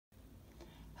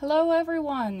Hello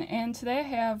everyone, and today I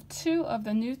have two of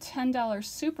the new $10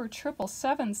 Super Triple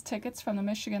 7's tickets from the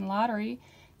Michigan Lottery.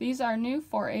 These are new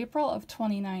for April of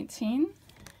 2019,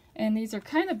 and these are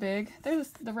kind of big. They're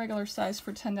the regular size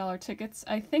for $10 tickets.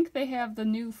 I think they have the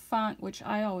new font, which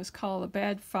I always call the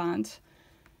bad font.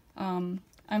 I'm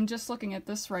just looking at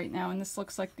this right now, and this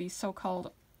looks like the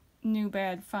so-called new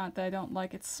bad font that I don't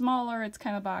like. It's smaller, it's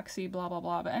kind of boxy, blah blah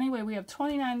blah. But anyway, we have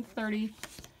 29.30.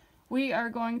 We are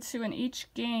going to, in each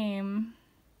game,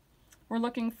 we're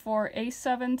looking for a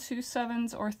 7, 2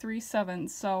 7s, or 3 7s.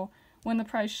 So when the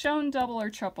prize shown, double or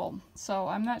triple. So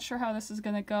I'm not sure how this is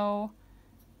going to go.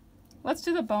 Let's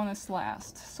do the bonus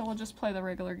last. So we'll just play the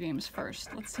regular games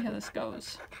first. Let's see how this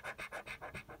goes.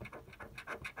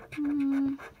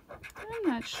 I'm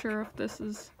not sure if this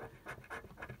is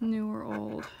new or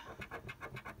old.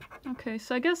 Okay,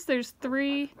 so I guess there's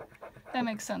 3. That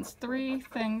makes sense. 3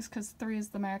 things, because 3 is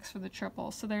the max for the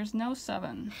triple. So there's no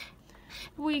 7.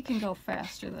 We can go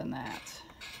faster than that.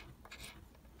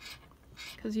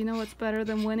 Because you know what's better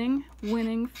than winning?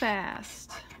 Winning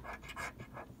fast.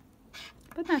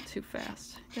 But not too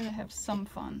fast. Gotta have some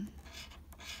fun.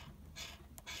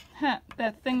 Ha!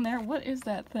 That thing there, what is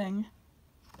that thing?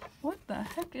 What the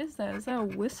heck is that? Is that a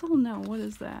whistle? No, what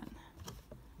is that?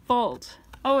 Vault.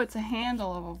 Oh, it's a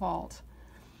handle of a vault.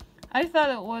 I thought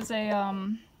it was a,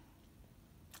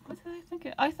 what did I think?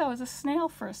 I thought it was a snail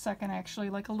for a second, actually.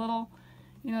 Like a little,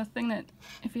 you know, thing that,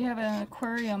 if you have an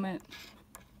aquarium, it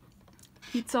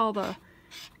eats all the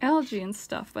algae and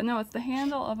stuff. But no, it's the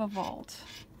handle of a vault.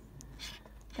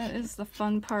 That is the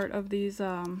fun part of these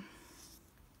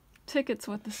tickets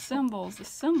with the symbols. The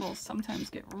symbols sometimes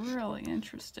get really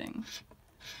interesting.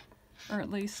 Or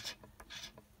at least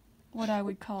what I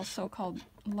would call so-called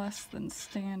less than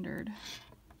standard.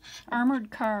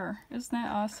 Armored car. Isn't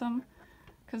that awesome?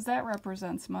 Because that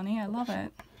represents money. I love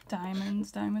it.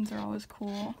 Diamonds. Diamonds are always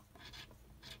cool.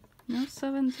 No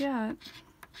 7s yet.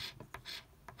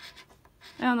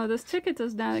 I don't know. This ticket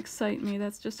does not excite me.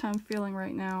 That's just how I'm feeling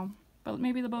right now. But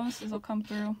maybe the bonuses will come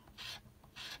through.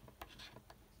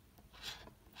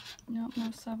 Nope, no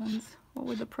 7s. What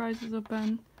would the prizes have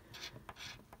been?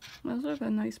 Those would have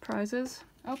been nice prizes.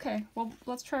 Okay, well,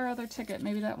 let's try our other ticket.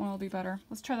 Maybe that one will be better.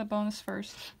 Let's try the bonus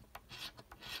first.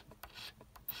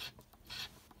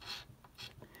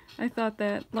 I thought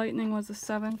that lightning was a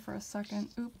 7 for a second.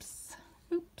 Oops.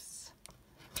 Oops.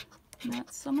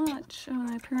 Not so much. Oh, and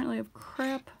I apparently have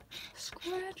crap,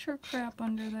 scratcher crap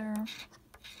under there. I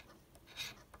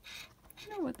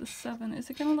wonder what the 7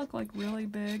 is. It going to look like really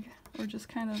big or just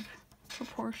kind of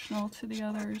proportional to the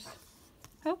others?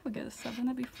 I hope we get a 7.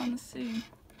 That'd be fun to see.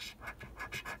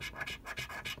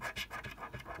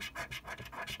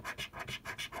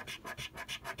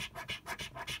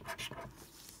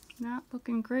 Not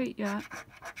looking great yet.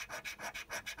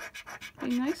 Be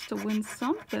nice to win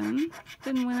something.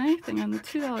 Didn't win anything on the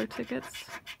 $2 tickets.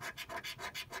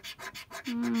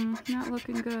 Not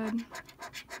looking good.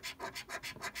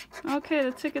 Okay,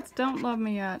 the tickets don't love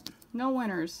me yet. No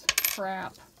winners.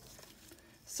 Crap.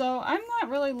 So I'm not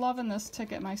really loving this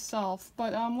ticket myself,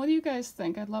 but what do you guys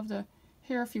think? I'd love to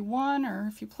hear if you won or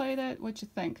if you played it, what you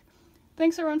think.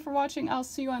 Thanks everyone for watching. I'll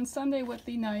see you on Sunday with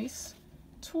the nice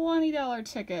 $20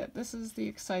 ticket. This is the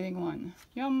exciting one.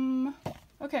 Yum.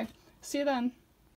 Okay, see you then.